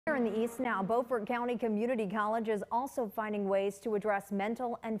Here in the East now, Beaufort County Community College is also finding ways to address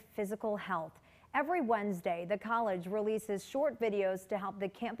mental and physical health. Every Wednesday, the college releases short videos to help the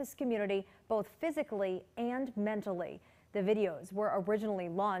campus community both physically and mentally. The videos were originally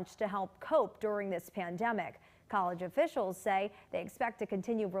launched to help cope during this pandemic. College officials say they expect to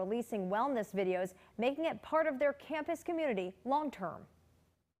continue releasing wellness videos, making it part of their campus community long term.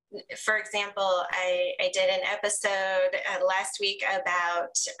 For example, I did an episode last week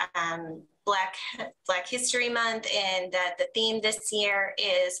about Black History Month, and the theme this year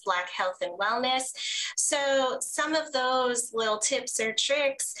is Black Health and Wellness. So some of those little tips or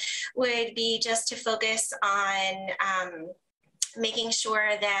tricks would be just to focus on making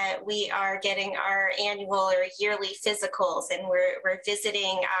sure that we are getting our annual or yearly physicals, and we're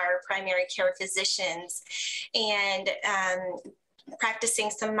visiting our primary care physicians, and practicing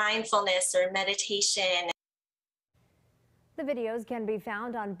some mindfulness or meditation. The videos can be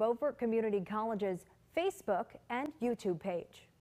found on Beaufort Community College's Facebook and YouTube page.